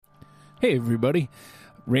Hey, everybody.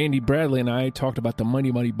 Randy Bradley and I talked about the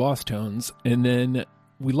Mighty Mighty Boss Tones, and then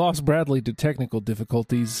we lost Bradley to technical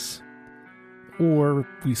difficulties, or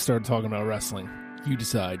we started talking about wrestling. You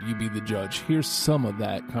decide. You be the judge. Here's some of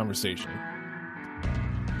that conversation.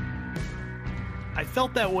 I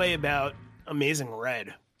felt that way about Amazing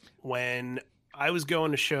Red when I was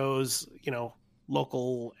going to shows,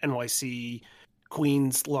 local NYC,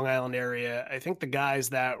 Queens, Long Island area. I think the guys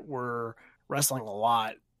that were wrestling a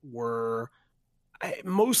lot were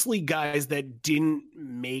mostly guys that didn't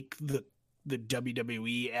make the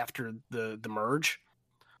WWE after the merge.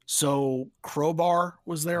 So Crowbar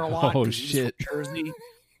was there a lot. Oh, shit. Jersey.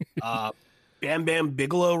 Bam Bam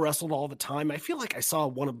Bigelow wrestled all the time. I feel like I saw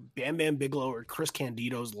one of Bam Bam Bigelow or Chris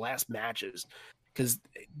Candido's last matches because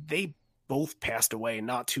they both passed away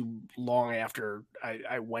not too long after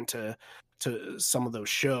I went to some of those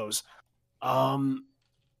shows.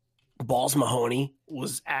 Balls Mahoney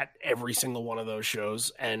was at every single one of those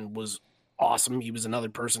shows and was awesome. He was another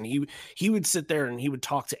person. He would sit there and he would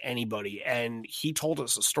talk to anybody. And he told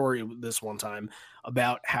us a story this one time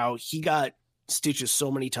about how he got stitches so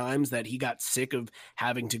many times that he got sick of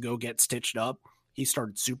having to go get stitched up. He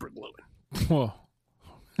started super gluing. Whoa.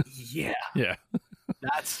 Yeah. Yeah.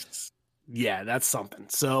 That's something.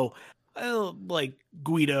 So like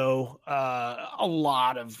Guido, a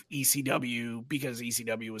lot of ECW, because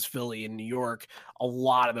ECW was Philly and New York, a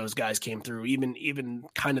lot of those guys came through, even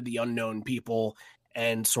kind of the unknown people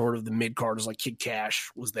and sort of the mid-carders like Kid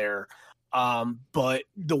Cash was there. But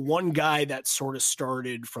the one guy that sort of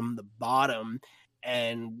started from the bottom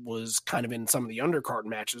and was kind of in some of the undercard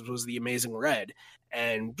matches was the Amazing Red,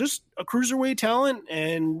 and just a cruiserweight talent.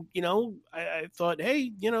 And, I thought,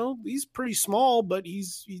 hey, he's pretty small, but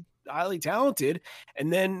he's highly talented.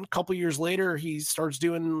 And then a couple years later, he starts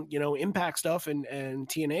doing, Impact stuff and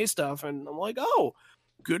TNA stuff. And I'm like, oh,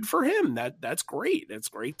 good for him. That's great. It's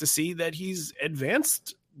great to see that he's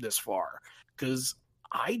advanced this far, because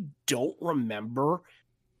I don't remember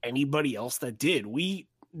anybody else that did.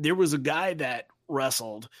 There was a guy that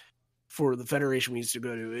wrestled for the federation we used to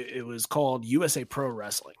go to. It was called USA Pro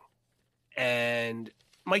Wrestling. And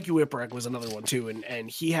Mikey Whipwreck was another one too.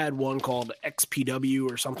 And he had one called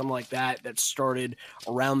XPW or something like that started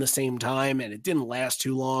around the same time, and it didn't last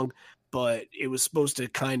too long, but it was supposed to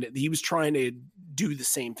he was trying to do the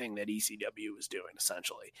same thing that ECW was doing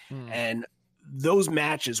essentially. And those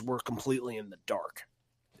matches were completely in the dark,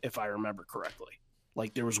 if I remember correctly.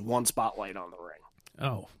 Like there was one spotlight on the ring.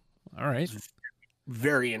 Oh, all right.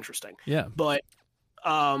 Very interesting. Yeah. But,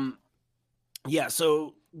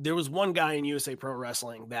 so there was one guy in USA Pro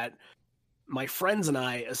Wrestling that my friends and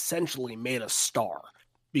I essentially made a star,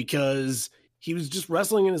 because he was just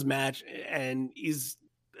wrestling in his match, and he's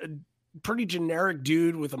a pretty generic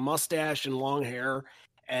dude with a mustache and long hair.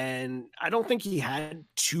 And I don't think he had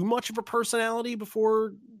too much of a personality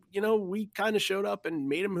before, we kind of showed up and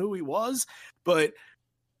made him who he was. But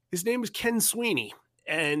his name was Ken Sweeney.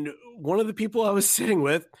 And one of the people I was sitting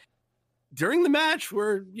with during the match,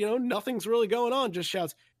 where, nothing's really going on, just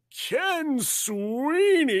shouts, Ken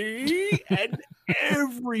Sweeney. And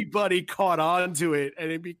everybody caught on to it.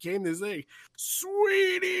 And it became this thing,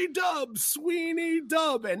 Sweeney Dub.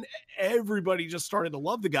 And everybody just started to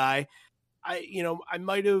love the guy. I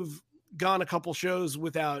might have gone a couple shows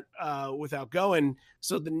without going.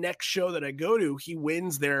 So the next show that I go to, he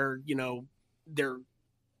wins their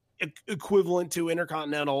equivalent to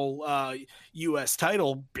Intercontinental US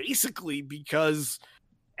title, basically because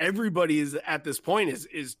everybody is at this point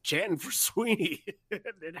is chanting for Sweeney.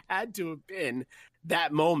 It had to have been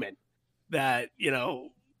that moment that,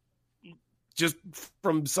 just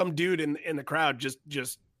from some dude in the crowd,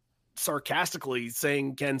 just sarcastically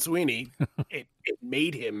saying Ken Sweeney, it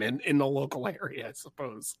made him in the local area, I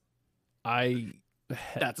suppose.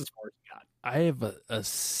 That's as far as he got. I have a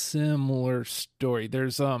similar story. There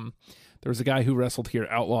was a guy who wrestled here,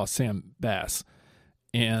 Outlaw Sam Bass,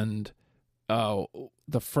 and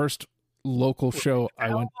the first local show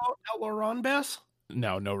I went. Outlaw Ron Bass?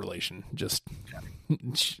 No relation. Just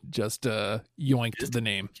yoinked the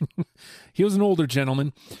name. He was an older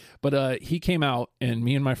gentleman, but he came out, and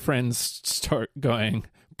me and my friends start going,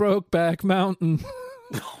 Brokeback Mountain.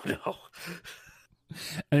 Oh no.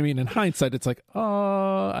 I mean, in hindsight, it's like,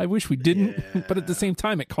 I wish we didn't, but at the same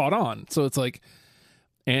time, it caught on. So it's like,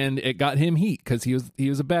 and it got him heat because he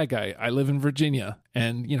was a bad guy. I live in Virginia,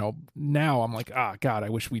 and now I'm like, God, I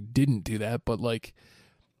wish we didn't do that. But like,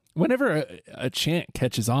 whenever a chant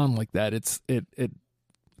catches on like that, it's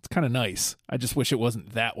kind of nice. I just wish it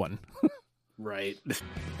wasn't that one. Right.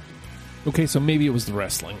 Okay, so maybe it was the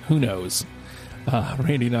wrestling. Who knows?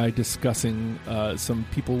 Randy and I discussing some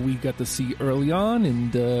people we got to see early on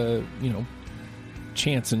and,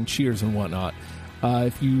 chants and cheers and whatnot.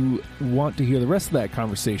 If you want to hear the rest of that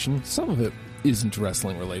conversation, some of it isn't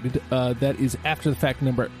wrestling related. That is After the Fact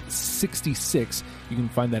number 66. You can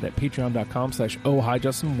find that at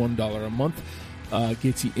patreon.com/ohhijustin. $1 a month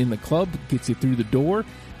gets you in the club, gets you through the door.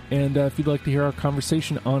 And if you'd like to hear our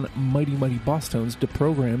conversation on Mighty Mighty Boss Tones,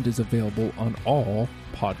 Deprogrammed is available on all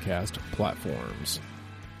podcast platforms.